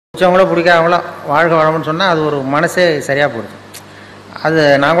பிடிச்சவங்களோ பிடிக்காதவங்களோ வாழ்க வளம்னு சொன்னால் அது ஒரு மனசே சரியாக போடுது. அது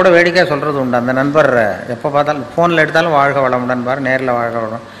நான் கூட வேடிக்கையாக சொல்கிறது உண்டு. அந்த நண்பர் எப்போ பார்த்தாலும் ஃபோனில் எடுத்தாலும் வாழ்க வளமுடன் பாரு, நேரில் வாழ்க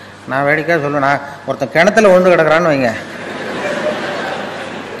வளம். நான் வேடிக்கையாக சொல்லுவேன், நான் ஒருத்தன் கிணத்துல விழுந்து கிடக்குறான்னு வைங்க,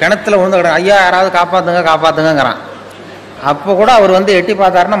 கிணத்துல விழுந்து கிடக்கு, ஐயா யாராவது காப்பாற்றுங்க காப்பாற்றுங்கிறான். அப்போ கூட அவர் வந்து எட்டி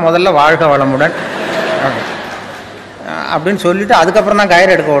பார்த்தாருன்னா முதல்ல வாழ்க வளமுடன் அப்படின்னு சொல்லிவிட்டு அதுக்கப்புறம் தான்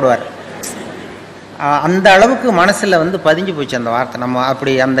கயிறு எடுக்க ஓடுவார். அந்த அளவுக்கு மனசில் வந்து பதிஞ்சு போச்சு அந்த வார்த்தை. நம்ம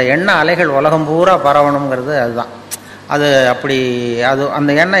அப்படி அந்த எண்ண அலைகள் உலகம் பூரா பரவணுங்கிறது அதுதான். அது அப்படி அது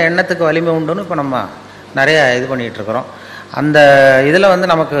அந்த எண்ணத்துக்கு வலிமை உண்டுன்னு இப்போ நம்ம நிறைய இது பண்ணிகிட்ருக்குறோம். அந்த இதில் வந்து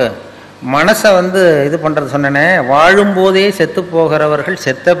நமக்கு மனசை வந்து இது பண்ணுறது சொன்னேனே, வாழும்போதே செத்து போகிறவர்கள்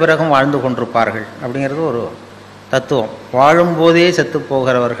செத்த பிறகும் வாழ்ந்து கொண்டிருப்பார்கள் அப்படிங்கிறது ஒரு தத்துவம். வாழும்போதே செத்து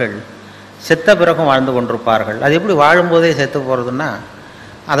போகிறவர்கள் செத்த பிறகும் வாழ்ந்து கொண்டிருப்பார்கள். அது எப்படி வாழும்போதே செத்து போகிறதுன்னா,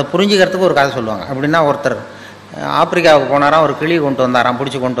 அதை புரிஞ்சுக்கிறதுக்கு ஒரு கதை சொல்லுவாங்க. அப்படின்னா ஒருத்தர் ஆப்பிரிக்காவுக்கு போனாராம், ஒரு கிளி கொண்டு வந்தாராம்,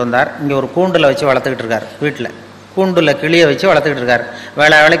 பிடிச்சி கொண்டு வந்தார். இங்கே ஒரு கூண்டில் வச்சு வளர்த்துக்கிட்டு இருக்கார். வீட்டில் கூண்டில் கிளியை வச்சு வளர்த்துக்கிட்டு இருக்கார்.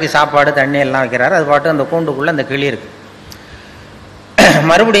 வேலைக்கு சாப்பாடு தண்ணி எல்லாம் வைக்கிறாரு. அது பாட்டு அந்த கூண்டுக்குள்ளே அந்த கிளி இருக்குது.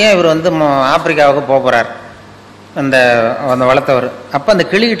 மறுபடியும் இவர் வந்து ஆப்பிரிக்காவுக்கு போகிறார் அந்த வளர்த்தவர். அப்போ அந்த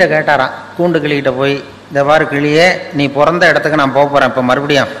கிளிகிட்ட கேட்டாராம், கூண்டு கிளிகிட்ட போய், இந்த வார கிளியே, நீ பிறந்த இடத்துக்கு நான் போகிறேன், இப்போ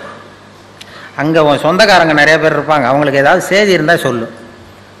மறுபடியும் அங்கே உன் சொந்தக்காரங்க நிறைய பேர் இருப்பாங்க, அவங்களுக்கு ஏதாவது செய்தி இருந்தால் சொல்லு,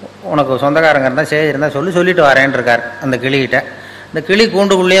 உனக்கு சொந்தக்காரங்க இருந்தால் செய்தி இருந்தால் சொல்லிட்டு வரேன் இருக்கார் அந்த கிளிகிட்ட. இந்த கிளி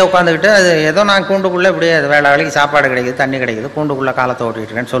கூண்டுக்குள்ளேயே உட்காந்துக்கிட்டு, அது ஏதோ நான் கூண்டுக்குள்ளே இப்படியே வேலைக்கு சாப்பாடு கிடைக்குது, தண்ணி கிடைக்குது, கூண்டுக்குள்ளே காலத்தை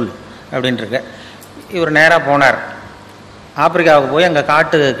ஓட்டிகிட்டு இருக்கேன்னு சொல்லு அப்படின்ட்டு இருக்கு. இவர் நேராக போனார் ஆப்பிரிக்காவுக்கு. போய் அங்கே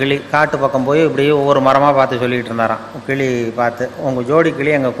காட்டு பக்கம் போய் இப்படியே ஒவ்வொரு மரமாக பார்த்து சொல்லிகிட்டு இருந்தாராம். கிளி பார்த்து, உங்கள் ஜோடி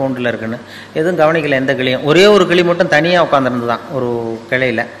கிளி எங்கள் கூண்டில் இருக்குன்னு. எதுவும் கவனிக்கல எந்த கிளியும். ஒரே ஒரு கிளி மட்டும் தனியாக உட்காந்துருந்துதான் ஒரு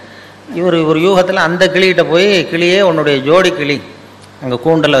கிளையில். இவர் யூகத்தில் அந்த கிளிகிட்ட போய், கிளியே உன்னுடைய ஜோடி கிளி அங்கே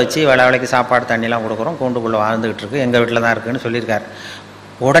கூண்டில் வச்சு வேலைக்கு சாப்பாடு தண்ணிலாம் கொடுக்குறோம், கூண்டுக்குள்ளே வாழ்ந்துக்கிட்டு இருக்கு, எங்கள் வீட்டில் தான் இருக்குன்னு சொல்லியிருக்காரு.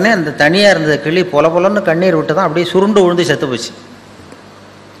 உடனே அந்த தனியாக இருந்த கிளி பொலன்னு கண்ணீர் விட்டு தான் அப்படியே சுருண்டு விழுந்து செத்து போச்சு.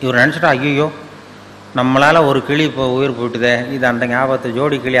 இவர் நினச்சிட்டா, ஐயோ நம்மளால் ஒரு கிளி இப்போ உயிர் போயிட்டுதே, இது அந்த ஞாபகத்தை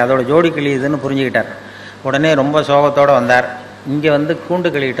ஜோடி கிளி, அதோட ஜோடி கிளி இதுன்னு புரிஞ்சுக்கிட்டார். உடனே ரொம்ப சோகத்தோடு வந்தார். இங்கே வந்து கூண்டு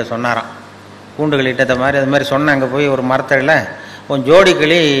கிளிகிட்ட சொன்னாராம். கூண்டு கிளிகிட்ட அது மாதிரி சொன்னேன், அங்கே போய் ஒரு மரத்தடியில் உன் ஜோடி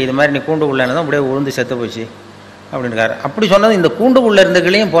கிளி இது மாதிரி நீ கூண்டுக்குள்ளேன்னு தான் அப்படியே உழுந்து செத்து போச்சு அப்படின்னுக்காரு. அப்படி சொன்னது இந்த கூண்டுக்குள்ளே இருந்த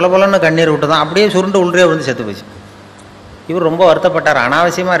கிளியும் பொலன்னு கண்ணீர் விட்டு தான் அப்படியே சுருண்டு உள்ளே விழுந்து செத்து போச்சு. இவர் ரொம்ப வருத்தப்பட்டார்,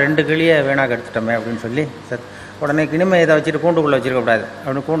 அனாவசியமாக 2 கிளியை வீணாக எடுத்துட்டோமே அப்படின்னு சொல்லி. உடனே கிணிமை இதை வச்சுட்டு கூண்டுக்குள்ளே வச்சுருக்கக்கூடாது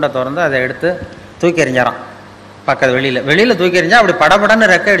அப்படின்னு கூண்டை திறந்து அதை எடுத்து தூக்கி எறிஞ்சாராம். பக்கத்து வெளியில் தூக்கி எறிஞ்சா அப்படி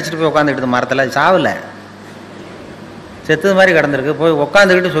படபடன்னு ரெக்கை அடிச்சுட்டு போய் உட்காந்துக்கிட்டு மரத்தில். அது சாவில் செத்தது மாதிரி கிடந்திருக்கு. போய்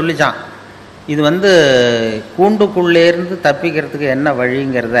உட்காந்துக்கிட்டு சொல்லிச்சான், இது வந்து கூண்டுக்குள்ளேருந்து தப்பிக்கிறதுக்கு என்ன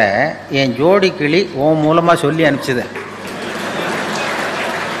வழிங்கிறத என் ஜோடி கிளி உன் மூலமாக சொல்லி அனுப்பிச்சுது.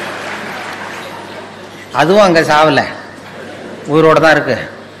 அதுவும் அங்கே சாவில், உயிரோடு தான் இருக்கு.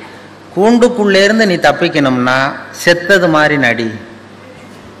 கூண்டுக்குள்ளேருந்து நீ தப்பிக்கணும்னா செத்தது மாதிரி நடி,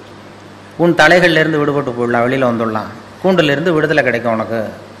 உன் தலைகள்லேருந்து விடுபட்டு போயிடலாம், வெளியில் வந்துடலாம், கூண்டுலேருந்து விடுதலை கிடைக்கும் உனக்கு.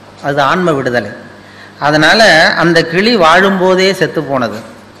 அது ஆன்ம விடுதலை. அதனால் அந்த கிளி வாழும்போதே செத்து போனது,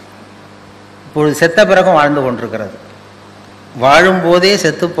 இப்பொழுது செத்த பிறகும் வாழ்ந்து கொண்டிருக்கிறது. வாழும்போதே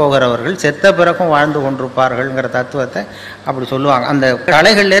செத்து போகிறவர்கள் செத்த பிறகும் வாழ்ந்து கொண்டிருப்பார்கள்ங்கிற தத்துவத்தை அப்படி சொல்லுவாங்க. அந்த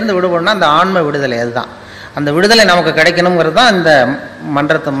கலைகள்லேருந்து விடுபடணும்னா அந்த ஆன்ம விடுதலை, அதுதான் அந்த விடுதலை நமக்கு கிடைக்கணுங்கிறது தான் இந்த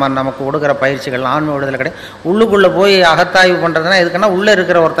மன்றத்து நமக்கு கொடுக்குற பயிற்சிகள். ஆன்ம விடுதலை உள்ளுக்குள்ளே போய் அகத்தாய்வு பண்ணுறதுனா எதுக்குன்னா, உள்ளே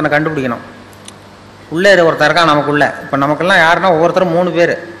இருக்கிற ஒருத்தனை கண்டுபிடிக்கணும். உள்ளே ஒருத்தன் இருக்கான் நமக்குள்ளே. இப்போ நமக்கெல்லாம் யாருன்னா ஒவ்வொருத்தரும் 3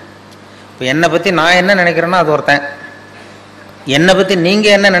 பேர். இப்போ என்னை பற்றி நான் என்ன நினைக்கிறேன்னா அது ஒருத்தன், என்னை பற்றி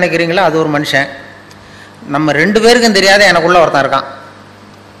நீங்கள் என்ன நினைக்கிறீங்களோ அது ஒரு மனுஷன். நம்ம 2 பேருக்கும் தெரியாத எனக்குள்ளே ஒருத்தன் இருக்கான்,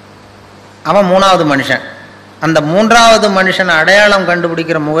 அவன் 3வது மனுஷன். அந்த 3வது மனுஷனை அடையாளம்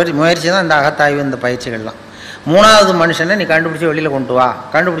கண்டுபிடிக்கிற முயற்சி தான் இந்த அகத்தாய்வு, இந்த பயிற்சிகள்லாம். 3வது மனுஷனை நீ கண்டுபிடிச்சி வெளியில் கொண்டு வா,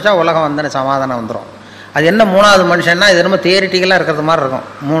 கண்டுபிடிச்சா உலகம் வந்து சமாதானம் வந்துடும். அது என்ன 3வது மனுஷன்னா, இது ரொம்ப தியரிட்டிக்கலாக இருக்கிறது மாதிரி இருக்கும்.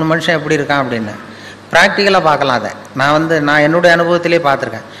 3 மனுஷன் எப்படி இருக்கான் அப்படின்னு ப்ராக்டிக்கலாக பார்க்கலாம். அதை நான் என்னுடைய அனுபவத்திலே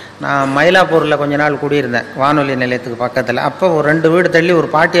பார்த்துருக்கேன். நான் மயிலாப்பூரில் கொஞ்ச நாள் குடியிருந்தேன், வானொலி நிலையத்துக்கு பக்கத்தில். அப்போ ஒரு 2 வீடு தள்ளி ஒரு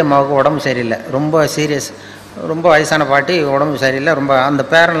பாட்டி அம்மாவுக்கு உடம்பு சரியில்லை, ரொம்ப சீரியஸ், ரொம்ப வயசான பாட்டி, உடம்பு சரியில்லை ரொம்ப. அந்த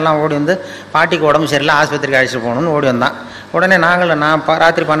பேரன்லாம் ஓடி வந்து பாட்டிக்கு உடம்பு சரியில்லை, ஆஸ்பத்திரிக்கு அழைச்சிட்டு போகணுன்னு ஓடி வந்தான். உடனே நான்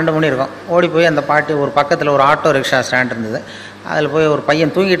ராத்திரி 12 மணி இருக்கும், ஓடி போய் அந்த பாட்டி ஒரு பக்கத்தில் ஒரு ஆட்டோ ரிக்ஷா ஸ்டாண்ட் இருந்தது, அதில் போய் ஒரு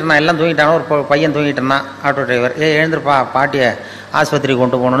பையன் தூங்கிட்டு இருந்தான், எல்லாம் தூங்கிட்டானோ, ஒரு பையன் தூங்கிட்டு இருந்தான். ஆட்டோ டிரைவர், எழுந்திருப்பா, பாட்டியை ஆஸ்பத்திரிக்கு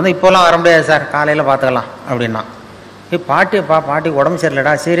கொண்டு போகணுன்னு. இப்போலாம் வர முடியாது சார், காலையில் பார்த்துக்கலாம் அப்படின்னா. பாட்டிக்கு உடம்பு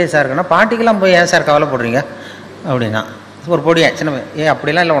சரியில்லடா, சீரியஸாக இருக்குன்னா, பாட்டிக்கெல்லாம் போய் ஏன் சார் கவலைப்படுறீங்க அப்படின்னா. ஒரு பொடியன் சின்ன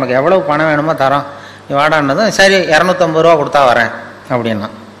அப்படிலாம் இல்லை, உனக்கு எவ்வளோ பணம் வேணுமோ தரோம், நீ வாடான்னதும் சரி 250 ரூபா கொடுத்தா வரேன் அப்படின்னா.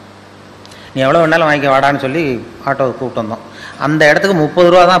 நீ எவ்வளோ வேணாலும் வாங்கிக்க வாடான்னு சொல்லி ஆட்டோவை கூப்பிட்டு வந்தோம். அந்த இடத்துக்கு 30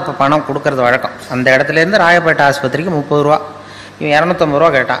 ரூபா தான் இப்போ பணம் கொடுக்கறது வழக்கம். அந்த இடத்துலேருந்து ராயப்பேட்டை ஆஸ்பத்திரிக்கு 30 ரூபா. இவன் 250 ரூபா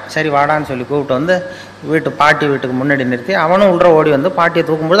கேட்டான். சரி வாடான்னு சொல்லி கூப்பிட்டு வந்து பாட்டி வீட்டுக்கு முன்னாடி நிறுத்தி அவனும் உள்ள ஓடி வந்து பாட்டியை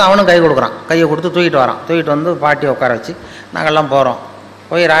தூக்கும்போது அவனும் கை கொடுக்குறான். கையை கொடுத்து தூக்கிட்டு வரான். தூக்கிட்டு வந்து பாட்டியை உட்கார வச்சு நாங்கள்லாம் போகிறோம்.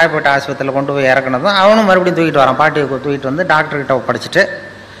 போய் ராயப்பேட்டை ஆஸ்பத்திரியில் கொண்டு போய் இறக்குனதும் அவனும் மறுபடியும் தூக்கிட்டு வரான். பாட்டியை தூக்கிட்டு வந்து டாக்டர்கிட்ட ஒப்படைச்சிட்டு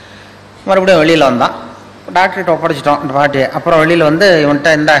மறுபடியும் வெளியில் வந்தான். டாக்டர்கிட்ட ஒப்படைச்சிட்டோம் இந்த பாட்டியை. அப்புறம் வெளியில் வந்து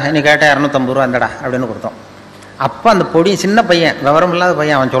இவன்கிட்ட இந்தா நீ கேட்ட 250 ரூபா இந்தடா அப்படின்னு கொடுத்தோம். அப்போ அந்த பொடி சின்ன பையன், விவரம் இல்லாத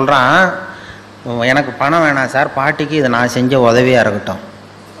பையன், அவன் சொல்கிறான், எனக்கு பணம் வேணாம் சார், பாட்டிக்கு இது நான் செஞ்ச உதவியாக இருக்கட்டும்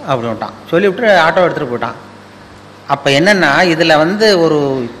அப்படின்ட்டான். சொல்லிவிட்டு ஆட்டோ எடுத்துகிட்டு போயிட்டான். அப்போ என்னென்னா இதில் வந்து ஒரு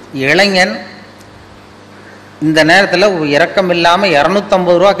இளைஞன் இந்த நேரத்தில் இரக்கம் இல்லாமல்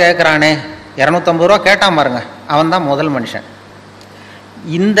 250 ரூபா கேட்குறானே, 250 ரூபா கேட்டான் பாருங்க, அவன் தான் முதல் மனுஷன்.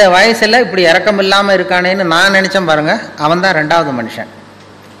 இந்த வயசில் இப்படி இரக்கம் இல்லாமல் இருக்கானேன்னு நான் நினச்சேன் பாருங்க, அவன் தான் 2வது மனுஷன்.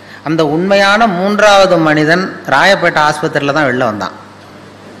 அந்த உண்மையான 3வது மனிதன் ராயப்பேட்டை ஆஸ்பத்திரியில் தான் வெளில வந்தான்.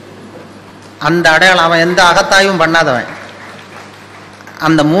 அந்த அடையாளம், அவன் எந்த அகத்தாயும் பண்ணாதவன்.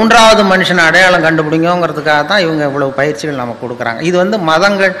 அந்த 3வது மனுஷனை அடையாளம் கண்டுபிடிங்கிறதுக்காக தான் இவங்க இவ்வளவு பயிற்சிகள் நமக்கு கொடுக்குறாங்க. இது வந்து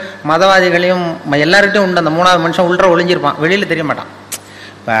மதங்கள், மதவாதிகளையும் எல்லார்கிட்டையும் உண்டு. அந்த 3வது மனுஷன் உள்ள ஒளிஞ்சிருப்பான், வெளியில் தெரிய மாட்டான்.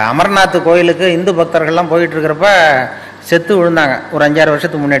 இப்போ அமர்நாத் கோயிலுக்கு இந்து பக்தர்கள்லாம் போயிட்டு இருக்கிறப்ப செத்து விழுந்தாங்க ஒரு 5-6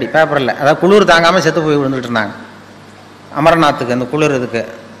 வருஷத்துக்கு முன்னாடி பேப்பரில். அதாவது குளிர் தாங்காமல் செத்து போய் விழுந்துட்டு இருந்தாங்க அமர்நாத்துக்கு, அந்த குளிர் இதுக்கு.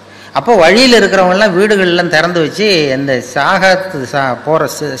 அப்போ வழியில் இருக்கிறவங்கெல்லாம் வீடுகள்லாம் திறந்து வச்சு இந்த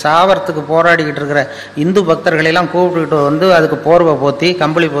சாவறதுக்கு போராடிக்கிட்டு இருக்கிற இந்து பக்தர்களெல்லாம் கூப்பிட்டுக்கிட்டு வந்து அதுக்கு போர்வை போற்றி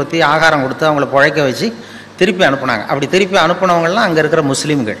கம்பளி போற்றி ஆகாரம் கொடுத்து அவங்கள பிழைக்க வச்சு திருப்பி அனுப்புனாங்க. அப்படி திருப்பி அனுப்புனவங்கலாம் அங்கே இருக்கிற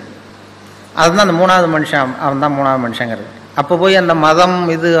முஸ்லீம்கள். அதுதான் அந்த 3வது மனுஷன், அவன் தான் 3வது மனுஷங்கிறது. அப்போ போய் அந்த மதம்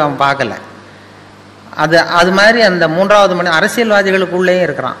இது அவன் பார்க்கல. அது மாதிரி அந்த 3வது மனுஷன் அரசியல்வாதிகளுக்குள்ளேயும்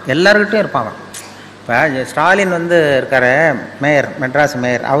இருக்கிறான், எல்லாருக்கிட்டையும் இருப்பான். இப்போ ஸ்டாலின் வந்து இருக்கார், மேயர், மெட்ராஸ்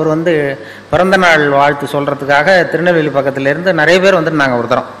மேயர். அவர் வந்து பிறந்தநாள் வாழ்த்து சொல்கிறதுக்காக திருநெல்வேலி பக்கத்துலேருந்து நிறைய பேர் வந்துருந்தாங்க. ஒரு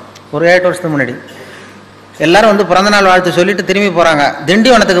தரம் ஒரு 8 வருஷத்துக்கு முன்னாடி எல்லோரும் வந்து பிறந்தநாள் வாழ்த்து சொல்லிட்டு திரும்பி போகிறாங்க.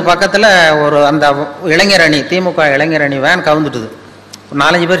 திண்டிவனத்துக்கு பக்கத்தில் ஒரு அந்த இளைஞர் அணி, திமுக இளைஞர் அணி வேன் கவுந்துட்டுது.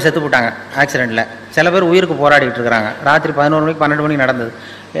 4-5 பேர் செத்து போட்டாங்க ஆக்சிடெண்ட்டில். சில பேர் உயிருக்கு போராடிட்டு இருக்கிறாங்க. ராத்திரி 11 மணிக்கு 12 மணிக்கு நடந்தது.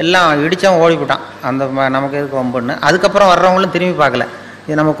 எல்லாம் இடித்தவன் ஓடி போட்டான். அந்த நமக்கு எதுக்கு வம்புன்னு. அதுக்கப்புறம் வர்றவங்களும் திரும்பி பார்க்கல,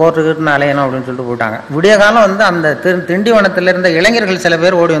 இது நம்ம கோர்ட்டுக்கிட்டு அலையணும் அப்படின்னு சொல்லிட்டு போட்டாங்க. விடிய காலம் வந்து அந்த திண்டிவனத்தில் இருந்த இளைஞர்கள் சில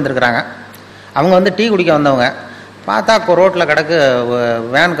பேர் ஓடி வந்திருக்கிறாங்க. அவங்க வந்து டீ குடிக்க வந்தவங்க. பார்த்தா ரோட்டில் கிடக்கு,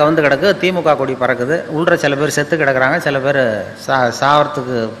 வேன் கவுந்து கிடக்கு, திமுக கொடி பறக்குது. உள்ள சில பேர் செத்து கிடக்குறாங்க, சில பேர்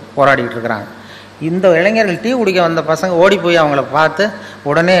சாவறதுக்கு போராடிக்கிட்டு இருக்கிறாங்க. இந்த இளைஞர்கள் டீ குடிக்க வந்த பசங்க ஓடி போய் அவங்கள பார்த்து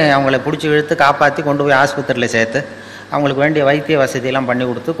உடனே அவங்கள பிடிச்சி இழுத்து காப்பாற்றி கொண்டு போய் ஆஸ்பத்திரியில் சேர்த்து அவங்களுக்கு வேண்டிய வைத்திய வசதியெல்லாம் பண்ணி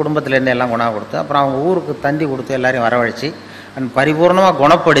கொடுத்து குடும்பத்துலேருந்து எல்லாம் குணம் கொடுத்து அப்புறம் அவங்க ஊருக்கு தந்தி கொடுத்து எல்லாரையும் வரவழைச்சி பரிபூர்ணமாக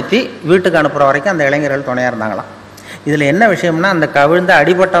குணப்படுத்தி வீட்டுக்கு அனுப்புகிற வரைக்கும் அந்த இளைஞர்கள் துணையாக இருந்தாங்களாம். இதில் என்ன விஷயம்னா, அந்த கவிழ்ந்த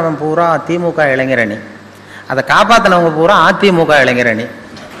அடிபட்டவன் பூரா திமுக இளைஞரணி, அதை காப்பாற்றினவங்க பூரா அதிமுக இளைஞரணி.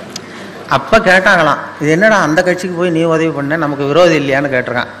 அப்போ கேட்டாங்களாம், இது என்னடா அந்த கட்சிக்கு போய் நீ உதவி பண்ண, நமக்கு விரோதி இல்லையான்னு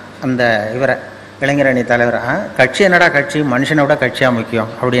கேட்டிருக்கான் அந்த இவரை, இளைஞரணி தலைவர். கட்சி என்னடா கட்சி, மனுஷனை விட கட்சியாக முக்கியம்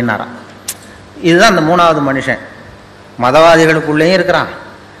அப்படின்னாராம். இதுதான் அந்த 3வது மனுஷன். மதவாதிகளுக்குள்ளேயும் இருக்கிறான்,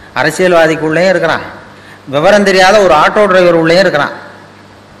 அரசியல்வாதிக்குள்ளேயும் இருக்கிறான், விவரம் தெரியாத ஒரு ஆட்டோ டிரைவர் உள்ளேயும் இருக்கிறான்.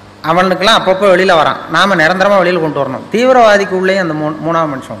 அவனுக்கெல்லாம் அப்பப்போ வெளியில் வரான். நாம் நிரந்தரமாக வெளியில் கொண்டு வரணும். தீவிரவாதிக்கு உள்ளேயும் அந்த 3வது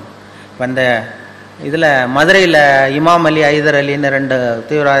மனுஷன். இப்போ இந்த இதில் மதுரையில் இமாம் அலி, ஐதர் அலின்னு 2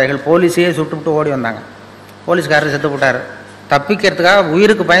 தீவிரவாதிகள் போலீஸையே சுட்டுவிட்டு ஓடி வந்தாங்க. போலீஸ்காரர் செத்து போட்டார். தப்பிக்கிறதுக்காக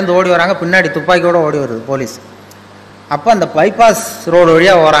உயிருக்கு பயந்து ஓடி வராங்க. பின்னாடி துப்பாக்கியோடு ஓடி வருது போலீஸ். அப்போ அந்த பைபாஸ் ரோடு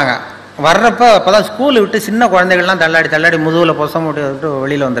வழியாக வராங்க. வர்றப்போ அப்போ தான் ஸ்கூல் விட்டு சின்ன குழந்தைகள்லாம் தள்ளாடி முதுகில் பொசம் விட்டு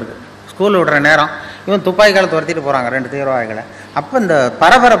வெளியில் வந்திருக்கு. ஸ்கூல் விடுற நேரம் இவன் துப்பாக்கியால் துரத்திட்டு போகிறாங்க 2 தீவிரவாதிகளை. அப்போ இந்த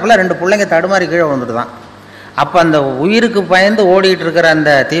பரபரப்பில் 2 பிள்ளைங்க தடுமாறி கீழே வந்துட்டு தான். அப்போ அந்த உயிருக்கு பயந்து ஓடிட்டு இருக்கிற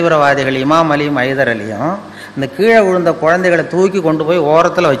அந்த தீவிரவாதிகள் இமாம் அலியும் ஐதர் அலியும் இந்த கீழே விழுந்த குழந்தைகளை தூக்கி கொண்டு போய்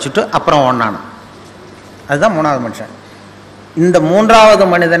ஓரத்தில் வச்சுட்டு அப்புறம் ஒன்றானு. அதுதான் 3வது மனுஷன். இந்த 3வது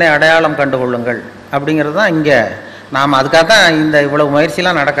மனிதனை அடையாளம் கண்டுகொள்ளுங்கள் அப்படிங்கிறது தான் இங்கே நாம், அதுக்காக தான் இந்த இவ்வளவு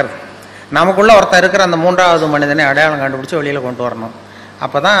முயற்சியெலாம் நடக்கிறது. நமக்குள்ளே ஒருத்தர் இருக்கிற அந்த 3வது மனிதனை அடையாளம் கண்டுபிடிச்சி வெளியில் கொண்டு வரணும்.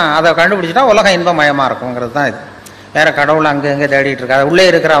 அப்போ தான் அதை கண்டுபிடிச்சிட்டா உலகம் இன்பமயமாக இருக்குங்கிறது தான் இது. வேறு கடவுள் அங்கே எங்கே தேடிட்டு இருக்கா, உள்ளே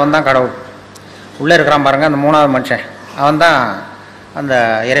இருக்கிற அவன் தான் கடவுள். உள்ளே இருக்கிறான் பாருங்கள் அந்த 3வது மனுஷன், அவன் தான் அந்த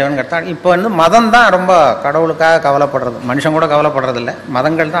இறைவன் கட்டான். இப்போ வந்து மதம் தான் ரொம்ப கடவுளுக்காக கவலைப்படுறது, மனுஷன் கூட கவலைப்படுறதில்ல.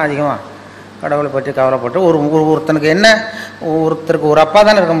 மதங்கள் தான் அதிகமாக கடவுளை பற்றி கவலைப்பட்டு ஒருத்தனுக்கு என்ன, ஒருத்தருக்கு ஒரு அப்பா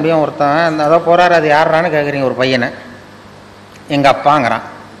தானே இருக்க முடியும். ஒருத்தன் அதோ போகிறாரு, அது யாரான்னு கேட்குறீங்க, ஒரு பையனை எங்கள் அப்பாங்கிறான்.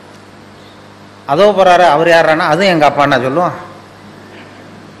 அதோ போகிறாரு, அவர் யாரானா, அதுவும் எங்கள் அப்பான்னா சொல்லுவோம்.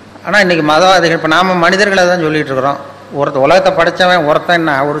 ஆனால் இன்றைக்கி மதவாதிகள், இப்போ நாம் மனிதர்களை தான் சொல்லிகிட்டு இருக்கிறோம். உலகத்தை படைத்தவன் ஒருத்தன்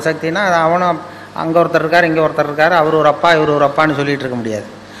என்ன ஒரு சக்தினா, அவனும் அங்கே ஒருத்தர் இருக்கார், இங்கே ஒருத்தர் இருக்கார், அவர் ஒரு அப்பா இவர் ஒரு அப்பான்னு சொல்லிகிட்டு இருக்க முடியாது.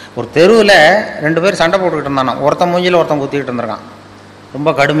 ஒரு தெருவில் 2 பேர் சண்டை போட்டுக்கிட்டு இருந்தானோ, ஒருத்தன் மூஞ்சியில் ஒருத்தன் குத்திக்கிட்டு இருந்திருக்கான். ரொம்ப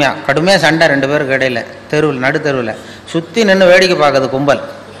கடுமையாக சண்டை 2 பேருக்கு இடையில, தெருவில் நடுத்தெருவில் சுற்றி நின்று வேடிக்கை பார்க்குது கும்பல்,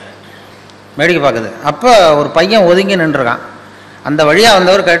 வேடிக்கை பார்க்குது. அப்போ ஒரு பையன் ஒதுங்கி நின்றுருக்கான். அந்த வழியாக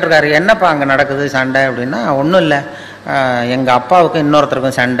வந்தவர் கேட்டிருக்காரு, என்னப்பா அங்கே நடக்குது சண்டை அப்படின்னா, ஒன்றும் இல்லை, எங்கள் அப்பாவுக்கும்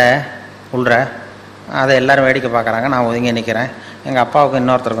இன்னொருத்தருக்கும் சண்டை உள்ற, அதை எல்லோரும் வேடிக்கை பார்க்குறாங்க, நான் ஒதுங்கி நிற்கிறேன், எங்கள் அப்பாவுக்கும்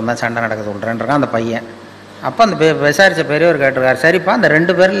இன்னொருத்தருக்கும் தான் சண்டை நடக்குது உள்றேன்றான் அந்த பையன். அப்போ அந்த விசாரித்த பெரியவர் கேட்டிருக்காரு, சரிப்பா அந்த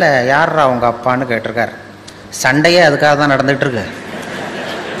 2 பேரில் யாரா அவங்க அப்பான்னு கேட்டிருக்காரு. சண்டையே அதுக்காக தான் நடந்துகிட்ருக்கு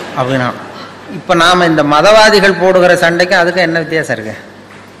அப்படின்னா. இப்போ நாம் இந்த மதவாதிகள் போடுகிற சண்டைக்கும் அதுக்கும் என்ன வித்தியாசம் இருக்குது?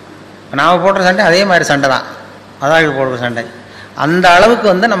 நாம் போடுற சண்டை அதே மாதிரி சண்டை தான், மதவாதிகள் போடுற சண்டை. அந்த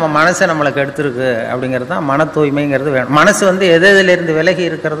அளவுக்கு நம்ம மனசை நம்மளுக்கு எடுத்துருக்கு அப்படிங்கிறது தான் மன தூய்மைங்கிறது வேணும். மனசு எது எதுலேருந்து விலகி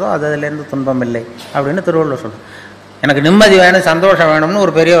இருக்கிறதோ அதுலேருந்து துன்பம் இல்லை அப்படின்னு திருவள்ளுவர் சொல்லுது. எனக்கு நிம்மதி வேணும், சந்தோஷம் வேணும்னு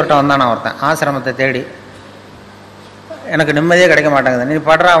ஒரு பெரியவர்கிட்ட வந்தான் ஒருத்தன் ஆசிரமத்தை தேடி. எனக்கு நிம்மதியே கிடைக்க மாட்டேங்குது, நீ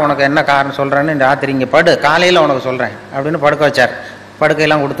படுறா, உனக்கு என்ன காரணம் சொல்கிறேன்னு, இந்த ராத்திரி இங்கே படு, காலையில் உனக்கு சொல்கிறேன் அப்படின்னு படுக்க வச்சார்.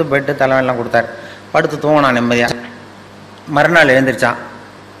 படுக்கையெல்லாம் கொடுத்து பெட்டு தலைவெல்லாம் கொடுத்தார். படுத்து தூங்கினான் நிம்மதியாக. மறுநாள் எழுந்திரிச்சான்.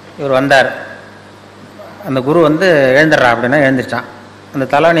 இவர் வந்தார். அந்த குரு எழுந்துடுறா அப்படின்னா எழுந்திரிச்சான். அந்த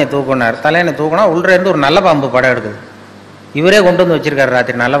தலைவனையை தூக்குனார். தலைவனை தூக்குனா உள்ளேருந்து ஒரு நல்ல பாம்பு படம் எடுக்குது. இவரே கொண்டு வந்து வச்சிருக்காரு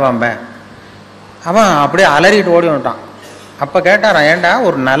ராத்திரி நல்ல பாம்பை. அவன் அப்படியே அலறிட்டு ஓடி வந்துட்டான். அப்போ கேட்டாரான், ஏண்டா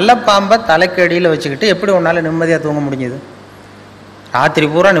ஒரு நல்ல பாம்பை தலைக்கடியில் வச்சுக்கிட்டு எப்படி உன்னால் நிம்மதியாக தூங்க முடிஞ்சுது? ராத்திரி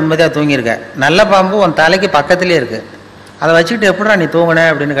பூரா நிம்மதியாக தூங்கியிருக்க, நல்ல பாம்பு உன் தலைக்கு பக்கத்துலேயே இருக்குது, அதை வச்சுக்கிட்டு எப்படிடா நீ தூங்கின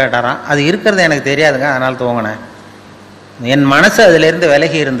அப்படின்னு கேட்டாரான். அது இருக்கிறது எனக்கு தெரியாதுங்க, அதனால் தூங்கினேன், என் மனசு அதிலேருந்து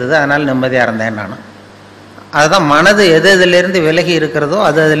விலகி இருந்தது, அதனால் நிம்மதியாக இருந்தேன் நான். அதுதான் மனது எது எதுலேருந்து விலகி இருக்கிறதோ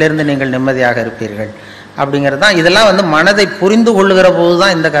அதிலிருந்து நீங்கள் நிம்மதியாக இருப்பீர்கள் அப்படிங்கிறது தான். இதெல்லாம் மனதை புரிந்து கொள்ளுகிற போது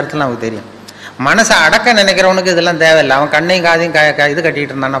தான் இந்த கருத்தில் நமக்கு தெரியும். மனசை அடக்க நினைக்கிறவனுக்கு இதெல்லாம் தேவையில்லை. அவன் கண்ணையும் காதையும் இது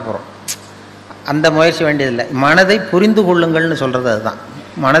கட்டிகிட்டு இருந்தானா போகிறோம், அந்த முயற்சி வேண்டியதில்லை. மனதை புரிந்து கொள்ளுங்கள்னு சொல்கிறது அதுதான்.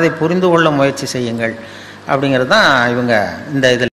 மனதை புரிந்து கொள்ள முயற்சி செய்யுங்கள் அப்படிங்கிறது தான் இவங்க இந்த இதில்